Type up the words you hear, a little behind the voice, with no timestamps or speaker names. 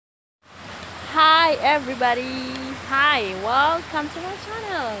Hi everybody, hi, welcome to my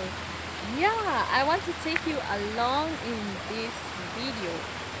channel. Yeah, I want to take you along in this video.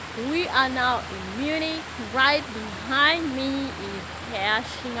 We are now in Munich. Right behind me is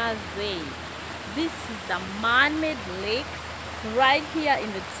Pershing See. This is a man-made lake right here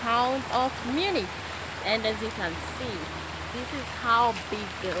in the town of Munich, and as you can see, this is how big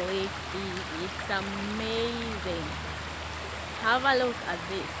the lake is. It's amazing. Have a look at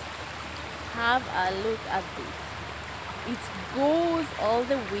this. Have a look at this. It goes all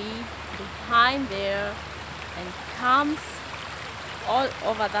the way behind there and comes all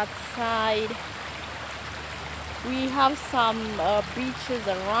over that side. We have some beaches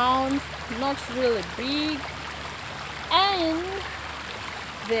around, not really big, and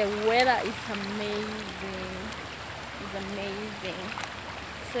the weather is amazing. It's amazing.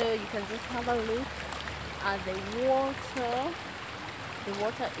 So you can just have a look at the water. The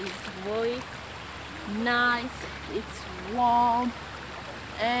water is really nice, it's warm,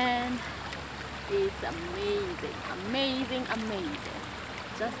 and it's amazing, amazing, amazing.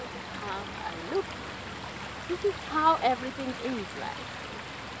 Just have a look. This is how everything is like.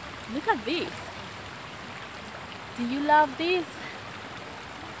 Look at this. Do you love this?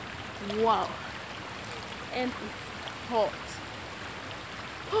 Wow. And it's hot.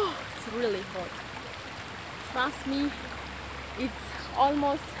 Oh, it's really hot. Trust me, it's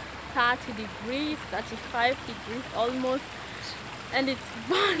almost 30 degrees, 35 degrees almost, and it's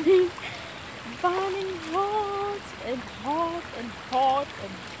burning hot and hot and hot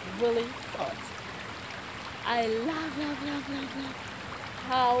and really hot. I love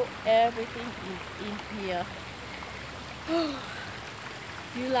how everything is in here.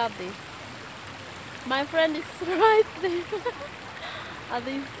 You love this. My friend is right there at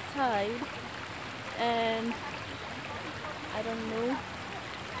this side, and I don't know.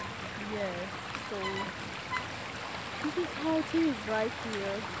 Yes, so this is how it is right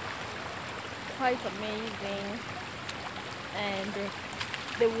here. Quite amazing, and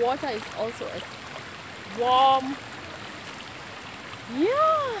the water is also as warm.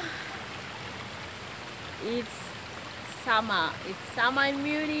 Yeah, it's summer. It's summer in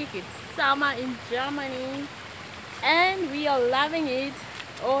Munich. It's summer in Germany, and we are loving it.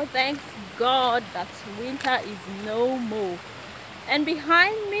 Oh, thanks God that winter is no more. And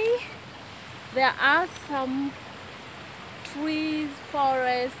behind me there are some trees,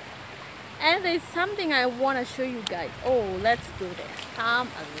 forest, and there's something I want to show you guys. Oh, let's go there. Come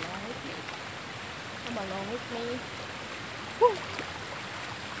along with me. Come along with me. Woo.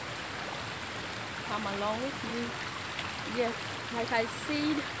 Come along with me. Yes, like I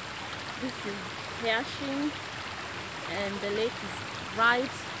said, this is Pershing, and the lake is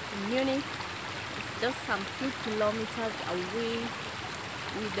right in Munich. It's just some few kilometers away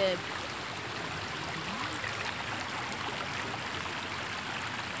with the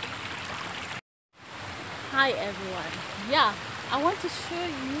Hi everyone. Yeah, I want to show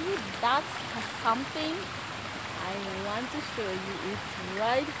you that's something I want to show you. It's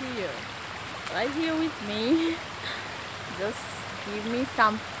right here with me. Just give me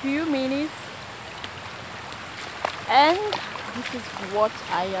some few minutes, and this is what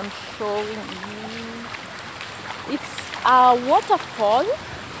I am showing you. It's a waterfall.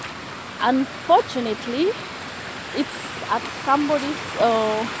 Unfortunately, it's at somebody's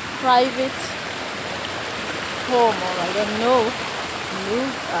private home, or I don't know.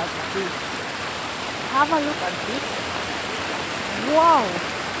 Look at this. Have a look at this. Wow,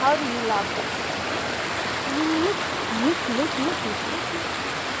 how do you love this? Look.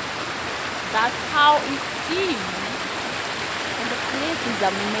 That's how it is. And the place is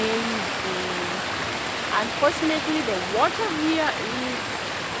amazing. Unfortunately, the water here is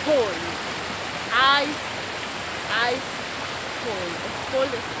cold. Ice cold. As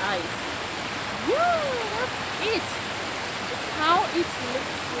cold as ice. Yeah, that's it. It's how it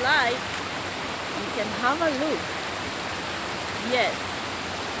looks like. You can have a look. Yes.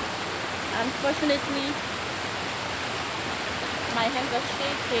 Unfortunately, my hands are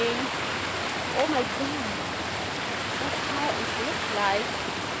shaking. Oh my god. That's how it looks like.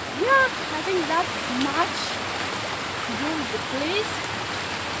 Yeah, I think that's much to do with the place.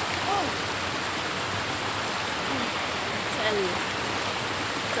 Oh, I tell you,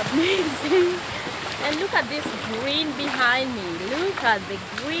 it's amazing. And look at this green behind me. Look at the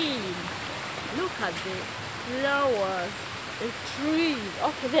green. Look at the flowers, the trees.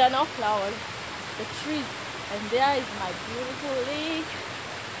 Okay, they are not flowers, the trees. And there is my beautiful lake.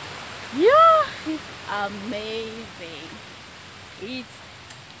 Yeah, it's amazing. It's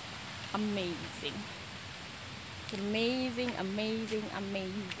amazing. It's amazing.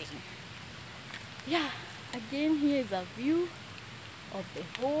 Yeah, again, here is a view of the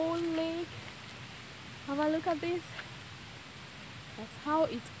whole lake. Have a look at this. That's how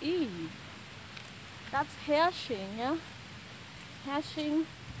it is. That's Hersching, yeah? Hersching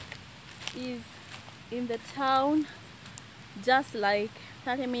is in the town, just like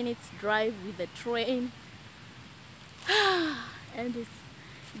 30 minutes drive with the train. And it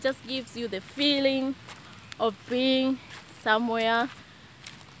just gives you the feeling of being somewhere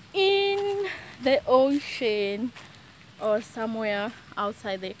in the ocean or somewhere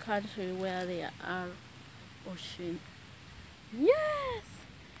outside the country where there are ocean. Yes,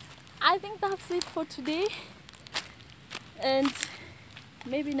 I think that's it for today, and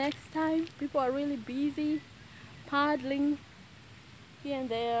maybe next time. People are really busy paddling here and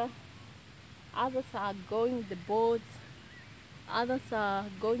there. Others are going the boats, others are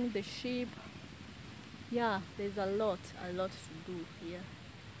going the ship. Yeah, there's a lot to do here.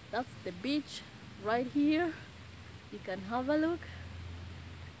 That's the beach right here. You can have a look.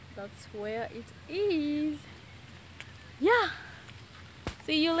 That's where it is. Yeah,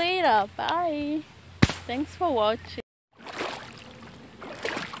 see you later. Bye. Thanks for watching. Hi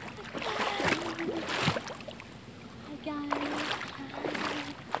guys.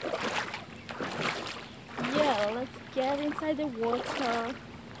 Hi. Yeah, let's get inside the water.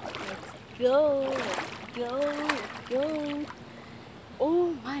 Let's go. Let's go. Let's go.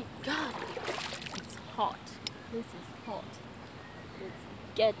 Oh my god. It's hot. This is hot. Let's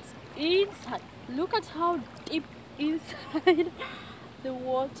get inside. Look at how deep inside the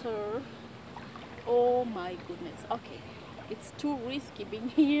water. Oh my goodness. Okay, it's too risky being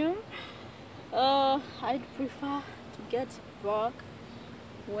here. I'd prefer to get back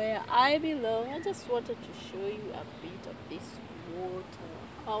where I belong. I just wanted to show you a bit of this water,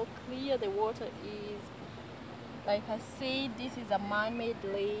 how clear the water is. Like I said, this is a man-made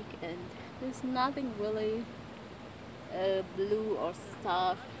lake and there's nothing really blue or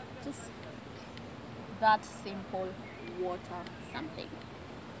stuff, just that simple water something.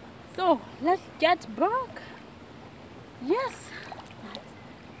 So let's get back. Yes,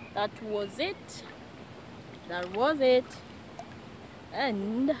 that was it. That was it.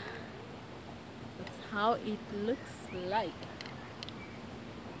 And that's how it looks like.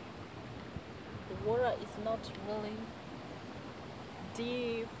 The water is not really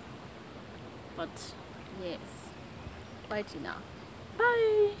deep, but yes, quite enough.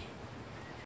 Bye.